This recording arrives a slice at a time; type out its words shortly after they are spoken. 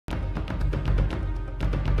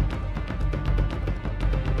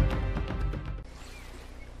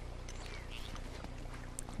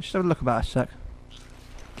just have a look about a sec.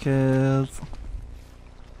 Because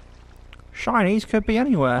shinies could be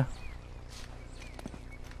anywhere.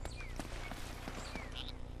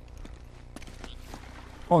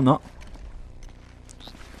 Or not.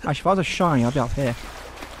 Actually, if I was a shiny, I'd be up here.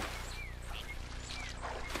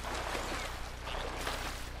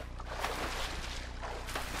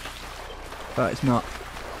 But it's not.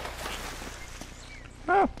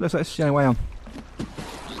 Oh, looks like it's the only way on.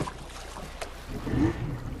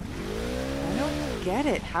 I don't get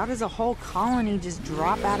it. How does a whole colony just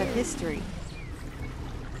drop out of history?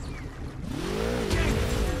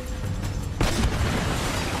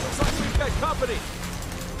 Looks like we've got company.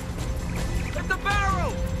 At the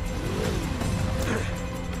barrel!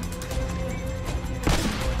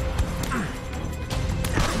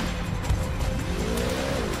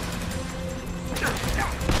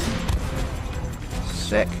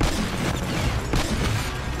 Sick.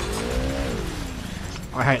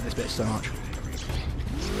 I hate this bit so much.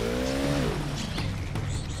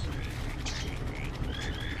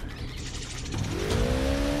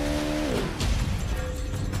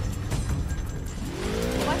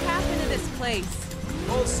 What happened to this place?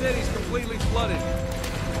 Whole city's completely flooded.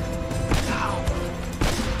 Ow!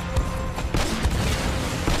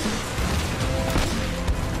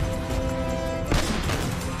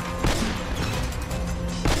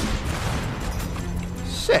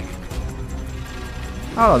 Sick.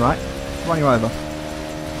 Hello, mate. Run you over. Gonna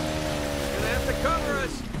have to cover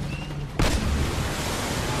us.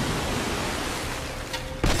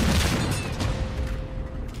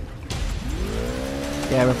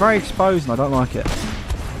 Yeah, we're very exposed and I don't like it.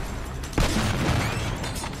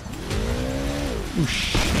 Oh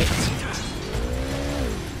shit.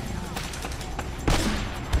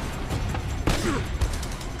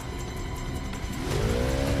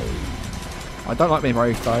 I don't like being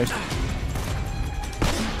very exposed.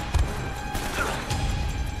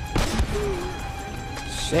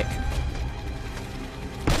 Sick.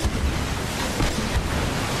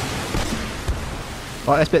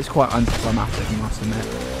 Like, this bit's quite anticlimactic, I must admit.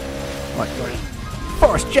 Like, going,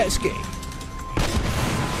 forest jet ski!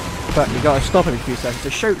 But you gotta stop every few seconds to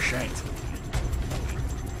shoot shit.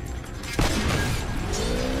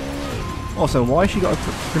 Also, why has she got a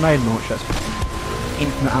grenade launcher that's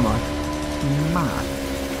infinite ammo? Mad.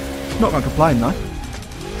 Not gonna complain though.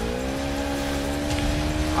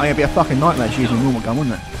 I think it'd be a fucking nightmare just using a normal gun,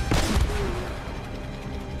 wouldn't it?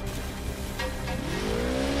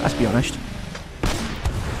 Let's be honest.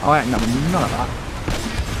 I ain't having none of that.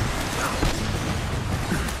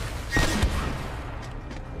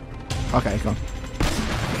 Okay, gone.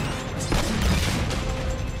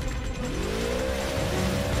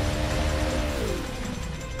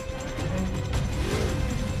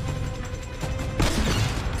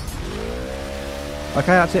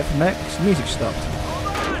 Okay, that's it for next. Music stopped.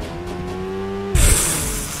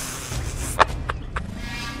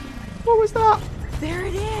 What was that? There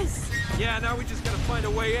it is! Yeah, now we just gotta find a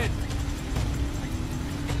way in.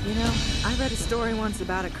 You know, I read a story once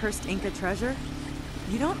about a cursed Inca treasure.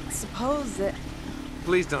 You don't suppose that...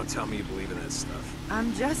 Please don't tell me you believe in that stuff.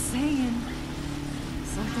 I'm just saying.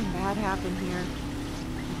 Something bad happened here.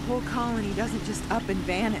 The whole colony doesn't just up and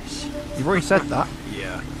vanish. You've already said that.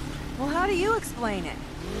 Yeah. Well, how do you explain it?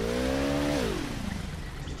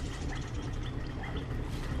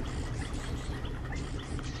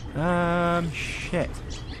 Shit.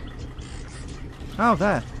 Oh,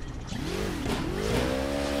 there.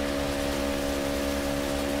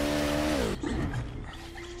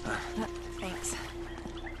 Thanks.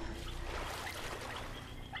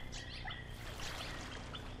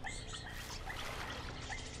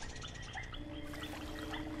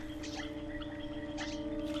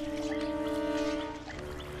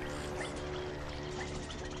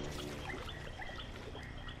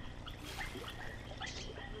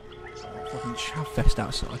 Fucking chav fest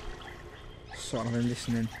outside. Sorry, I've been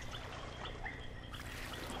listening.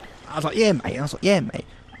 I was like, yeah, mate. I was like, yeah, mate.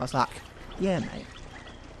 I was like, yeah, mate.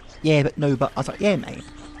 Yeah, but no, but I was like, yeah, mate.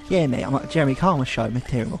 Yeah, mate. I'm like Jeremy Carmer show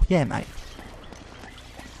material. Yeah, mate.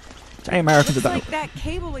 Any Americans Looks that like that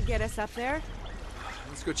cable would get us up there.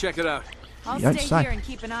 Let's go check it out. I'll You don't stay say. here and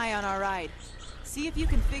keep an eye on our ride. See if you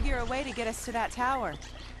can figure a way to get us to that tower.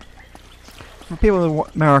 For people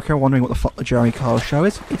in America wondering what the fuck the Jeremy Carl show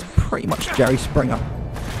is, it's pretty much Jerry Springer.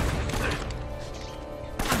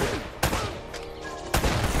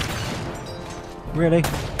 Really?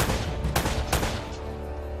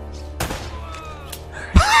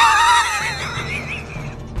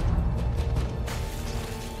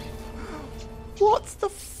 What the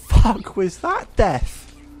fuck was that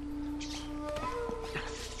death?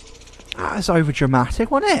 That's over dramatic,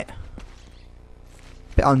 wasn't it?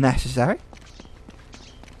 Bit unnecessary.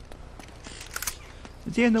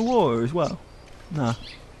 Is he in the water as well? No.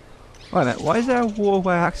 Wait a minute, why is there a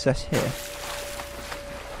waterway access here?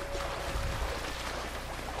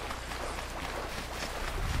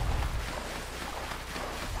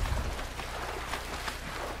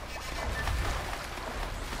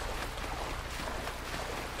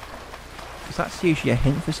 Because that's usually a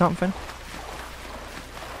hint for something.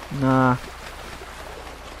 Nah.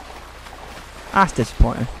 That's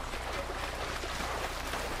disappointing.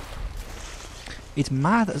 It's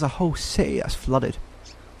mad that there's a whole city that's flooded.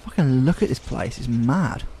 Fucking look at this place, it's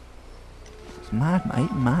mad. It's mad,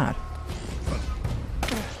 mate, mad.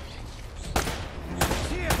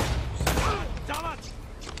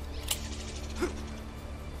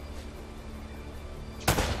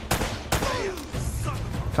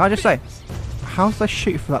 Can I just say, how do they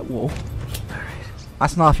shoot through that wall?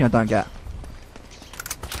 That's another thing I don't get.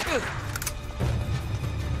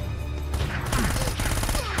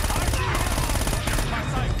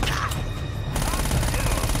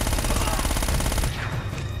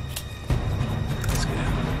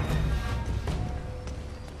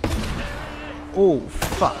 Oh,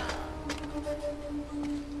 fuck.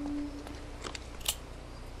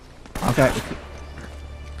 Okay.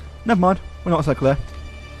 Never mind. We're not so clear.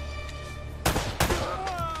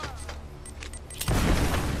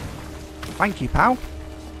 Thank you, pal.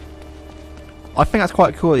 I think that's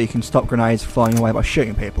quite cool that you can stop grenades flying away by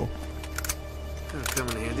shooting people. Come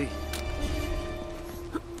in handy.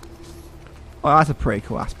 Oh, that's a pretty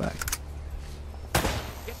cool aspect.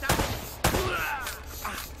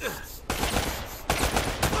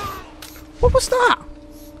 What was that?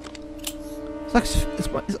 It's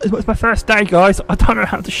like it's my first day, guys. I don't know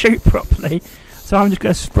how to shoot properly, so I'm just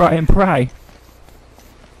going to spray and pray.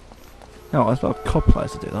 No, there's a lot of COD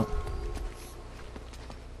players to do that.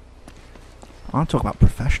 I'm talking about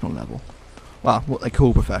professional level. Well, what they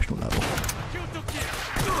call professional level.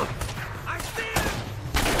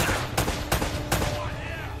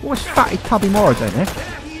 What's fatty tubby Mora doing here?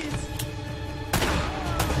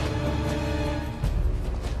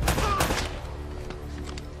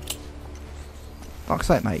 Fuck's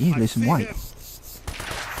sake, mate, you lose some weight.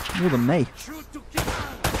 More than me.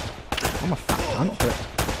 I'm a fat cunt,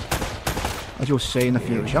 but as you'll see in the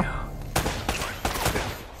future.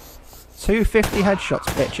 250 headshots,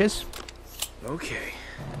 bitches. Okay.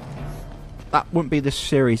 That wouldn't be this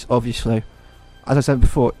series, obviously. As I said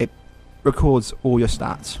before, it records all your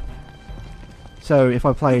stats. So if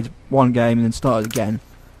I played one game and then started again,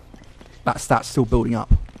 that stat's still building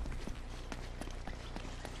up.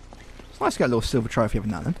 It's nice to get a little silver trophy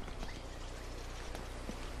every now and then.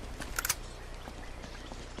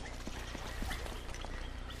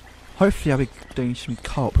 Hopefully I'll be doing some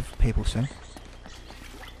co-op with people soon.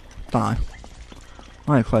 Don't know.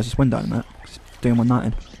 I need to close this window in a minute. Just doing one night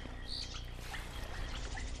in.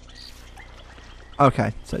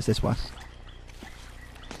 Okay, so it's this way.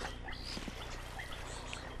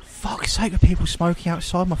 Fuck's sake, are people smoking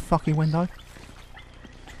outside my fucking window?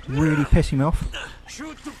 Really pissing me off.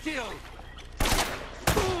 Shoot to kill.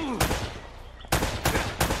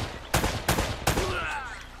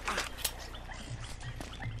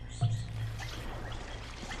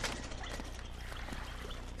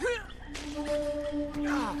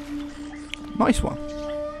 Nice one.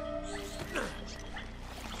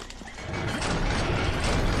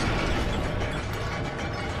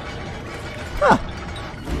 Huh.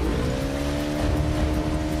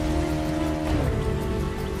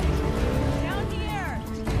 Down here.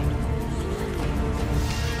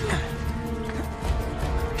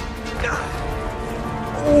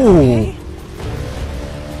 Ooh.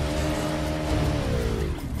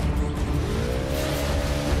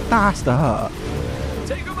 That's the hurt.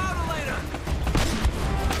 Take him out, Elena.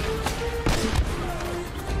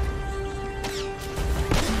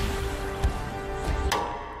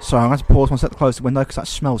 Sorry, I'm going to pause one sec to close the window because that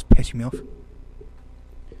smell's pissing me off.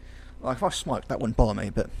 Like, if I smoked, that wouldn't bother me,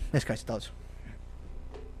 but in this case it does.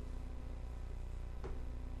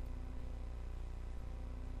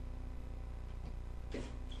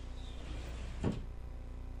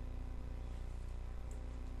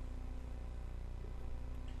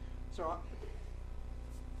 It's alright.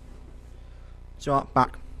 It's alright,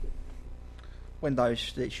 back.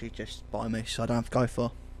 Windows literally just by me, so I don't have to go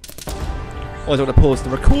far. Always want to pause the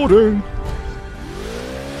recording.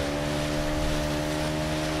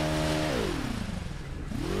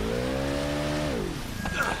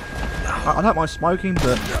 I don't mind smoking,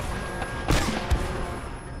 but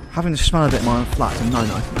having to smell a bit of my own flat's a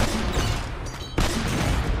no-no for me.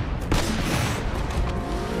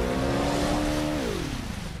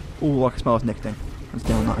 Ooh, I can smell nicotine. Let's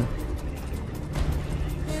deal with nothing.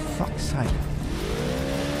 Fuck's sake.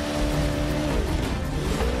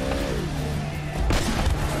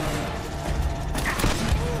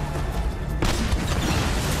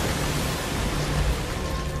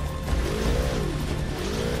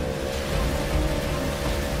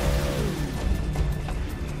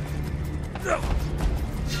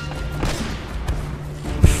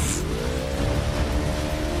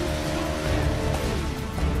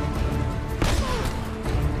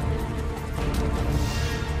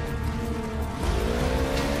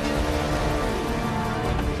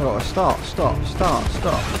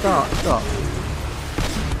 Oh, stop.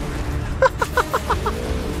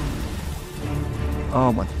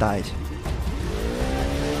 Oh my days.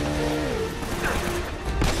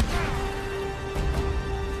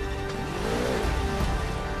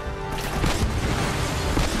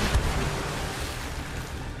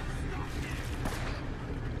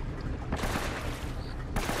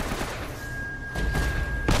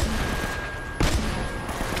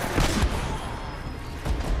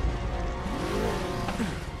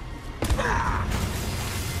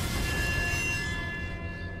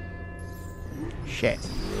 Shit.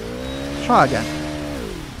 Try again.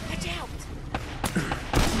 Watch out!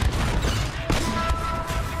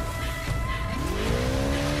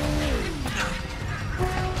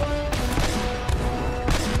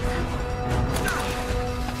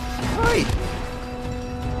 Right.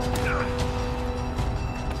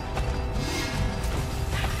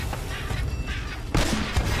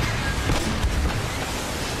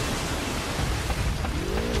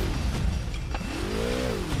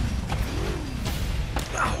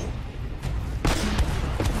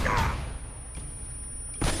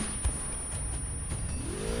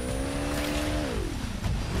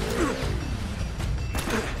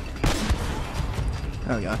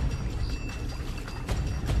 There we go.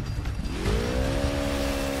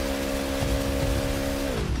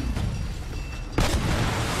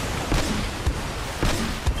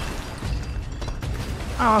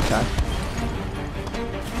 Oh, okay.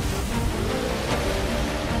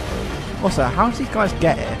 Also, how does these guys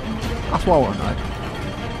get it? That's what I want to know.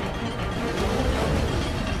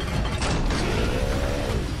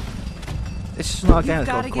 This is not a game that's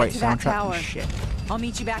got a great soundtrack and shit. I'll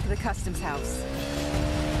meet you back at the customs house.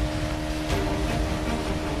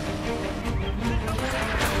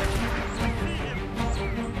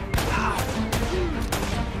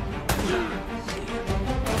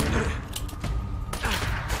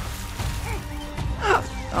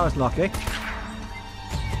 That was lucky.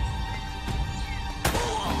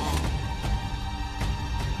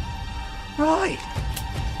 Right.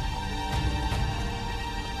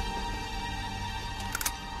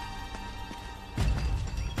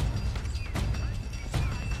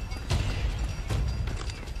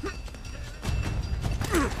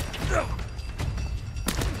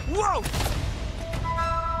 Whoa!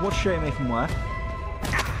 What's shooting me from where?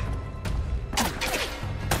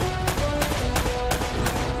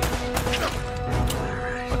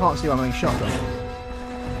 I can't see where I'm being shot though.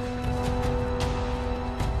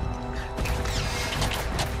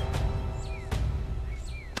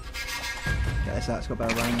 Okay, so that's got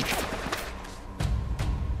better range.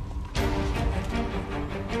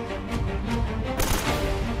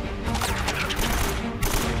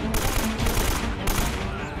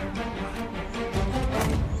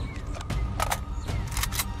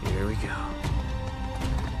 Here we go.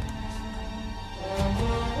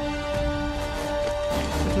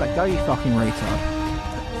 Just let go, you fucking retard.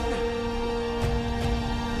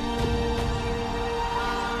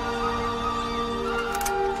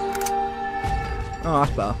 Oh,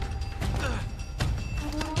 that's better.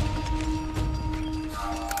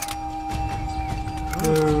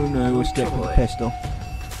 No, no, we'll stick with the pistol.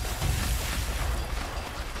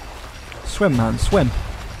 Swim, man, swim.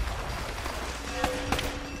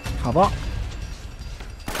 Cover.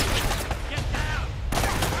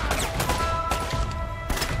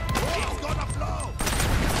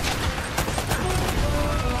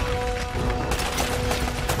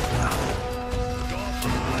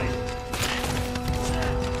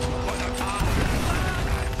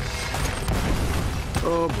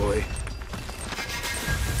 Oh boy.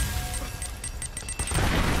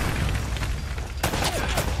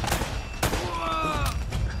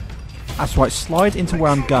 That's right, slide into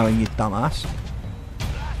where I'm going, you dumbass.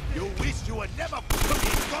 You wish you would never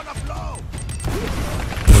it's gonna blow.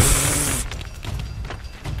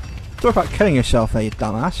 Talk about killing yourself there, you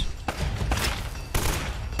dumbass.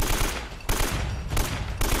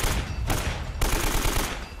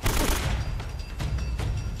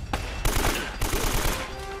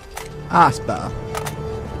 That's better.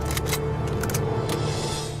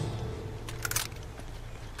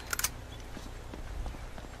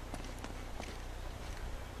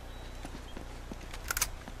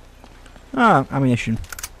 Ah, ammunition.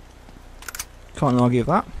 Can't argue with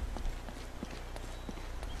that.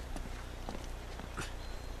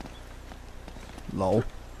 Lol.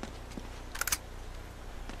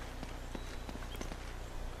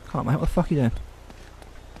 Can't, mate. What the fuck are you doing?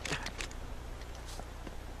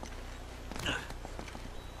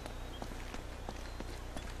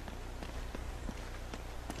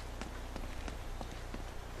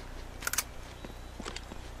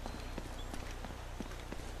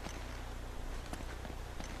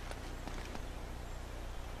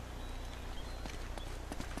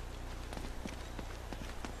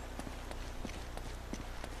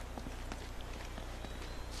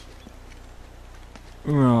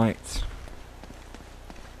 Right.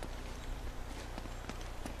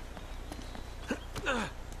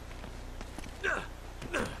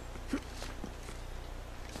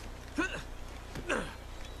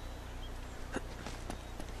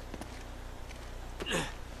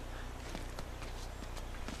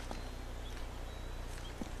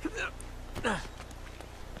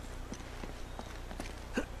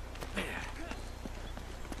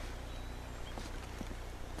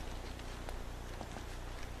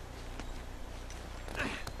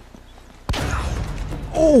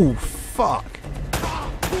 Oh, fuck.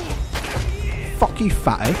 Fuck you,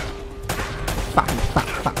 fatty. Fat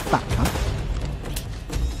cunt.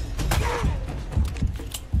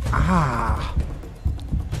 Ah.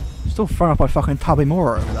 Still thrown up by fucking Tubby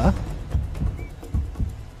Moore over there.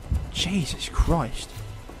 Jesus Christ.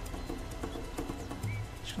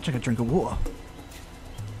 Just gonna take a drink of water.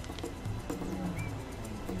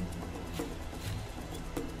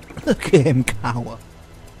 Look at him cower.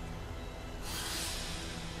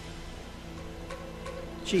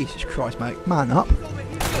 Jesus Christ, mate. Man up.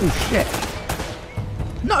 Oh, shit.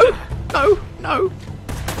 No! No! No!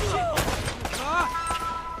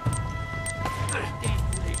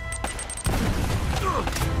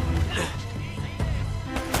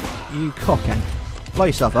 You cockhead. Blow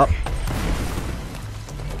yourself up.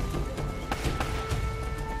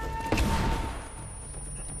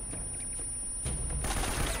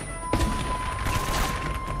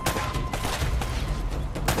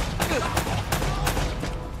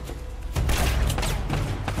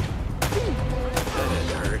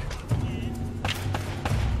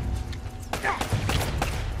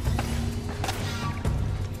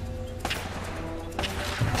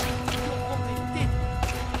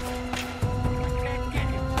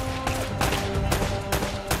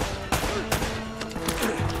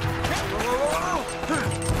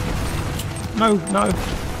 No, no.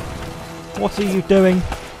 What are you doing?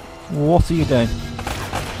 What are you doing?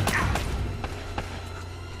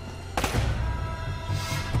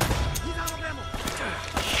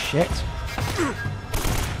 Shit.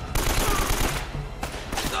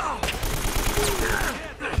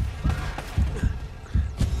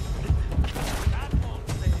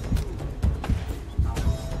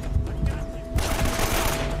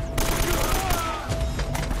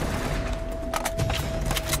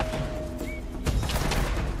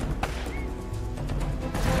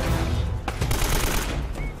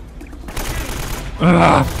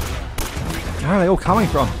 Ugh. Where are they all coming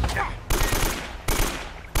from?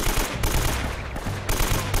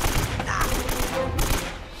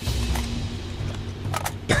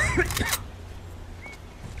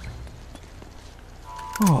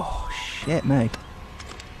 Oh, shit, me.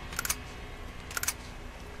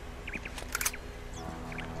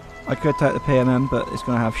 I could take the PMM, but it's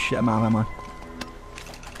going to have shit amount of ammo.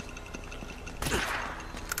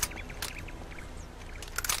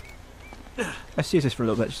 Let's use this for a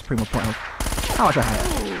little bit, just to prove my point of how much I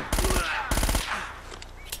have.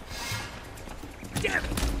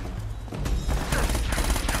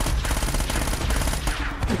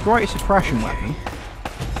 The great suppression weapon.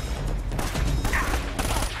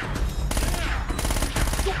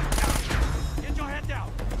 Get your head down.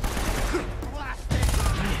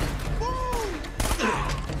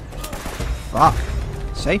 Fuck.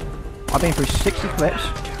 See? I've been through 60 clips.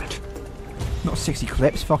 Not 60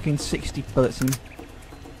 clips, fucking 60 bullets and...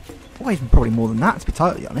 Well, even probably more than that, to be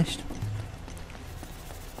totally honest.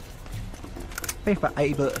 I think about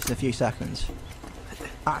 80 bullets in a few seconds.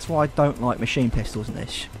 That's why I don't like machine pistols in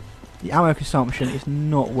this. The ammo consumption is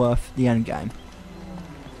not worth the end game.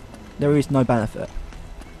 There is no benefit.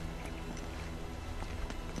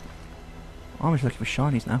 I'm just looking for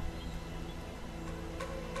shinies now.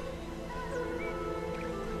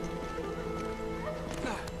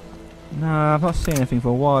 No, I've not seen anything for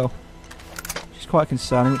a while. Which is quite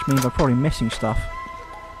concerning, which means I'm probably missing stuff.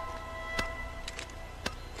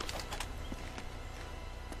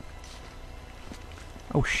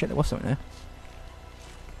 Oh shit, there was something there.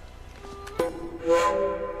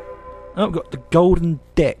 Oh, we've got the golden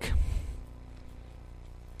dick.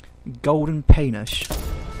 Golden penis.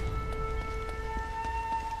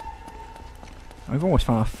 We've almost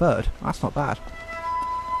found our third. That's not bad.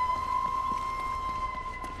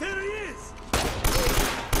 There he is!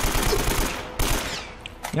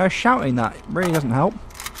 You know, shouting that really doesn't help.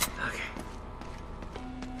 Okay.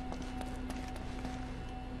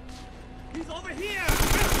 He's over here!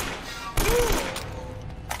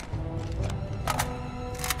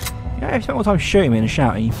 Yeah, if you spent more time shooting me than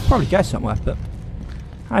shouting, you probably get somewhere, but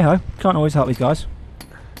hey ho, can't always help these guys.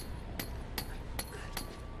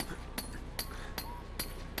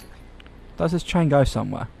 Does this chain go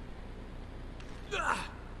somewhere?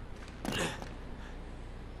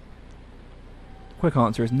 Quick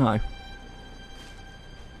answer is no.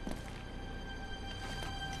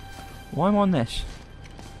 Why am I on this?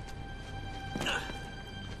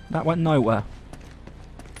 That went nowhere.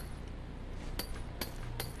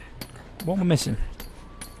 What am I missing?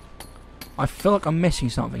 I feel like I'm missing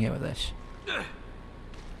something here with this.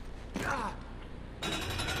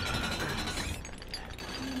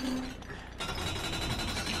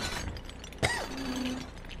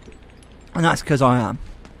 And that's because I am.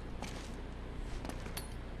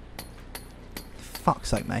 Fuck's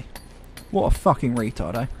sake, mate. What a fucking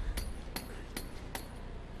retard,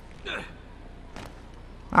 eh?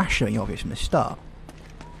 That's showing obvious from the start.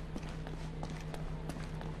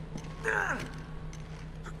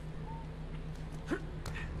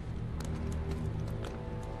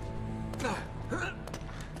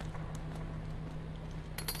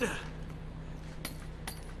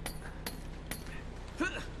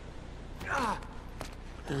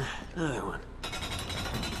 Another one.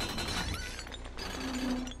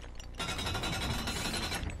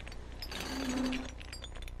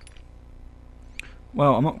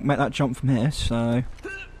 Well, I'm not gonna make that jump from here, so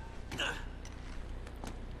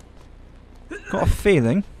got a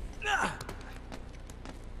feeling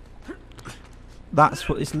that's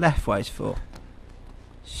what this left way's for.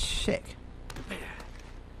 Sick.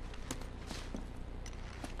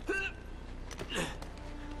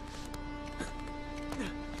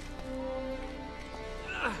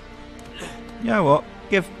 You know what?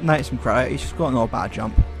 Give Nate some credit. He's just got another bad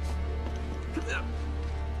jump.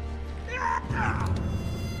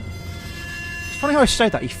 It's funny how I say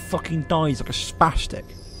that he fucking dies like a spastic.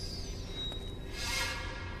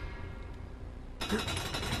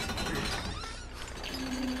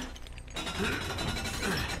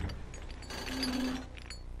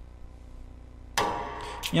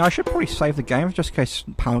 Yeah, I should probably save the game just in case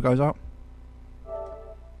power goes out.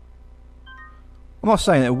 I'm not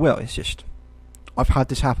saying it will, it's just I've had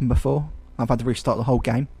this happen before. I've had to restart the whole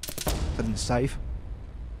game. I didn't save.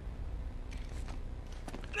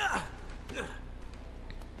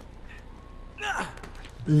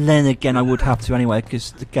 Then again, I would have to anyway,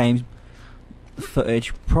 because the game's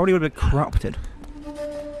footage probably would have been corrupted.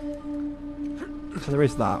 So there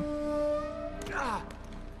is that.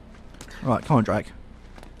 Right, come on, Drake.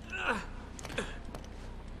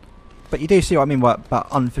 But you do see what I mean about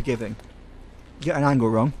unforgiving. You get an angle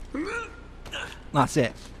wrong. That's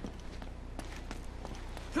it.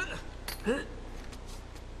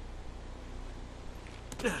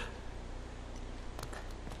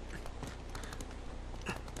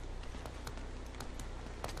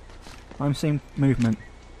 I'm seeing movement.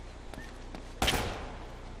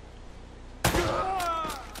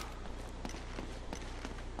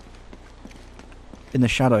 In the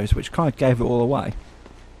shadows, which kind of gave it all away.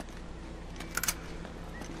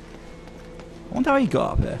 I wonder how he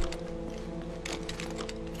got up here.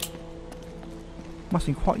 Must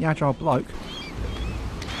be quite the agile bloke.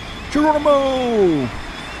 Geronimo!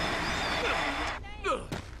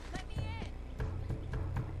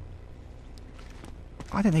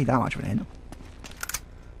 I didn't need that much of an hint.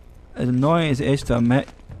 As annoying as it is to admit,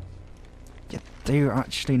 you do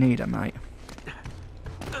actually need it, mate.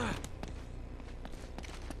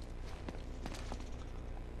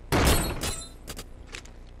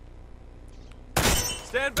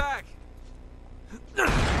 Stand back!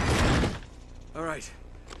 Alright,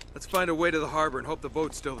 let's find a way to the harbor and hope the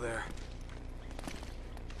boat's still there.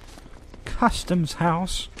 Customs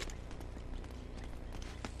house.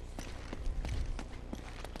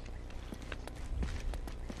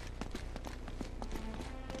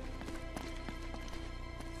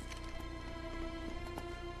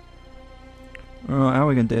 Alright, how are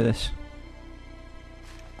we going to do this?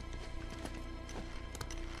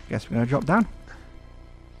 Guess we're going to drop down.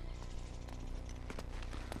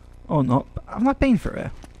 Or not. Haven't I been through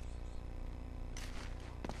here?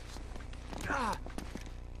 I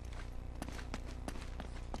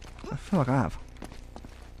feel like I have.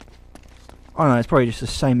 I don't know, it's probably just the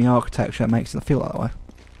samey architecture that makes it feel that way.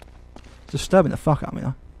 It's disturbing the fuck out of me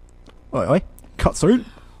though. Oi, oi. Cutscene.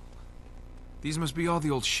 These must be all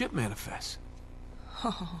the old ship manifests.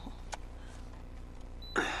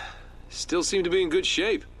 Still seem to be in good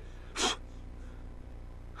shape.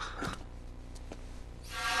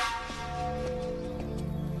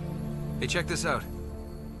 Hey, check this out.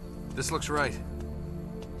 This looks right.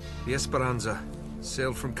 The Esperanza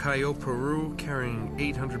sailed from Callao, Peru, carrying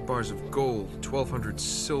 800 bars of gold, 1,200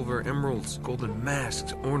 silver emeralds, golden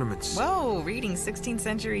masks, ornaments. Whoa, reading 16th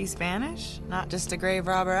century Spanish? Not just a grave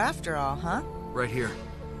robber after all, huh? Right here.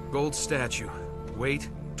 Gold statue. Weight,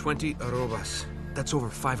 20 arrobas. That's over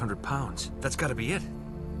 500 pounds. That's gotta be it.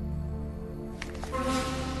 Wow.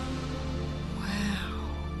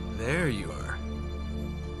 There you are.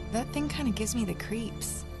 That thing kind of gives me the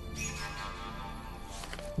creeps.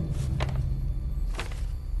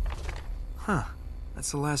 Huh.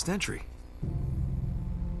 That's the last entry.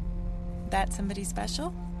 That somebody special?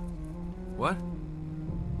 What?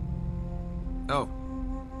 Oh.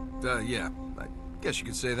 Yeah. I guess you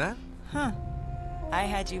could say that. Huh. I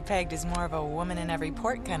had you pegged as more of a woman in every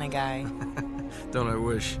port kind of guy. Don't I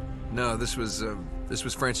wish? No, this was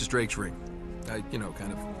Francis Drake's ring. I,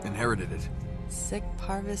 kind of inherited it. Sic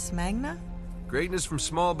Parvis Magna? Greatness from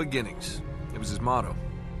small beginnings. It was his motto.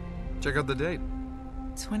 Check out the date.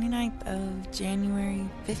 29th of January,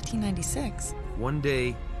 1596. One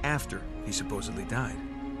day after he supposedly died.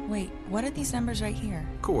 Wait, what are these numbers right here?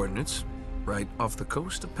 Coordinates. Right off the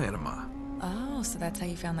coast of Panama. Oh, so that's how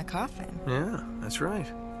you found the coffin. Yeah, that's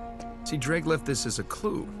right. See, Drake left this as a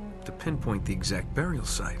clue to pinpoint the exact burial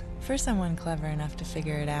site. For someone clever enough to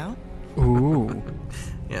figure it out. Ooh.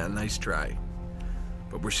 Yeah, nice try.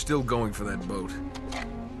 But we're still going for that boat.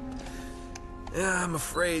 Yeah, I'm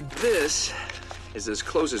afraid this is as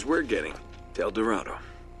close as we're getting to El Dorado.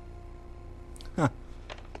 Huh.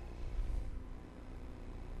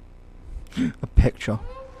 A picture.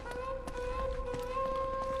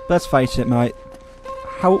 Let's face it, mate.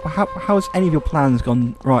 How has any of your plans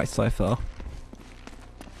gone right so far?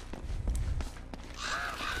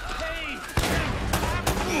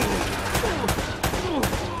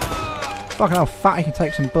 Fucking hell, Fatty can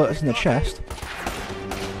take some bullets in the chest.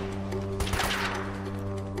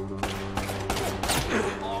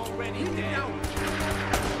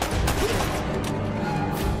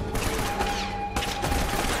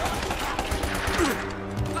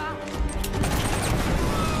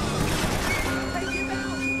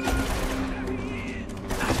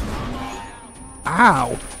 Ow!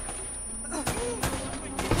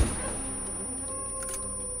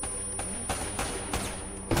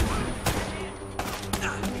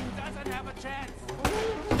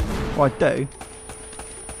 What I do?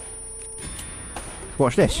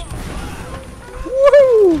 Watch this.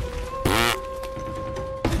 Woohoo!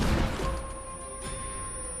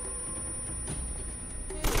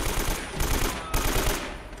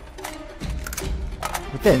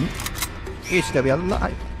 If it didn't, you'd still be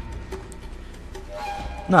alive.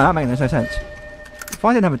 No, that makes no sense. If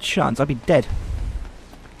I didn't have a chance, I'd be dead.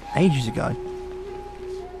 Ages ago.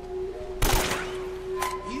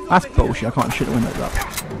 That's bullshit, I can't shoot the windows up.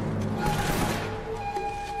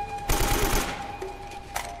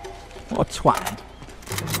 What a twat.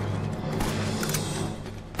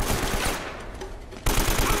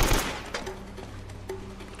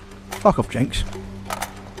 Fuck off, Jinx.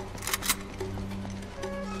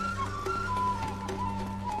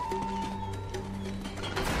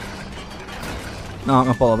 No, I'm not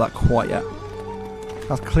going to bother that quite yet.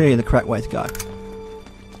 That's clearly the correct way to go.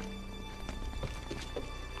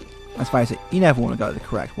 Let's face it, you never want to go the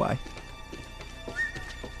correct way.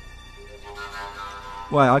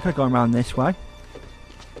 Wait, I could have gone around this way.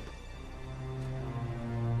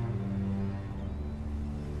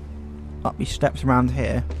 Up these steps around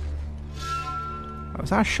here. Oh,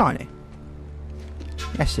 was that shiny?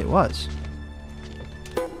 Yes, it was.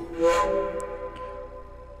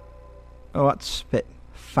 Oh, that's a bit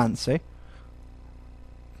fancy.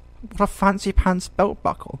 What a fancy pants belt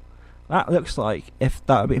buckle. That looks like if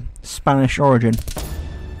that would be Spanish origin.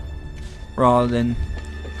 Rather than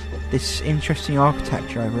this interesting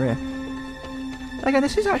architecture over here. Again,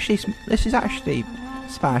 this is actually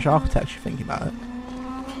Spanish architecture, thinking about it.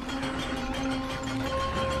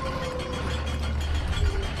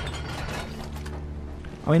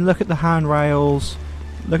 I mean, look at the handrails,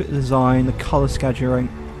 look at the design, the colour scheduling.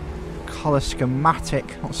 Colour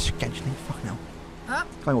schematic, not scheduling, fucking hell. Huh?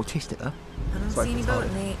 Going autistic there. I don't Sorry see any for boat,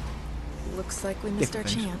 time. Nate. Looks like we missed our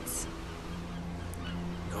Different chance.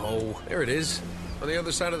 No, there it is. On the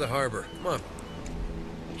other side of the harbor. Come on.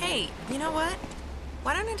 Hey, you know what?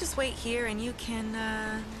 Why don't I just wait here and you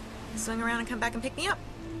can, swing around and come back and pick me up?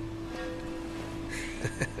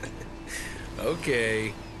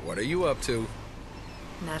 Okay, what are you up to?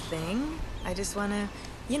 Nothing. I just wanna,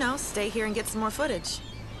 you know, stay here and get some more footage.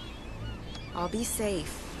 I'll be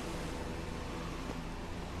safe.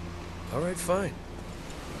 Alright, fine.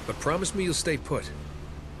 But promise me you'll stay put.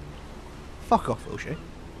 Fuck off, will she?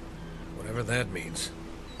 Whatever that means.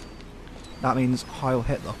 That means Heil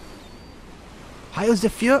Hitler. Heil the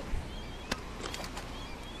Fuhrer!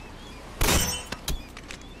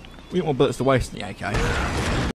 We want more bullets to waste in the AK.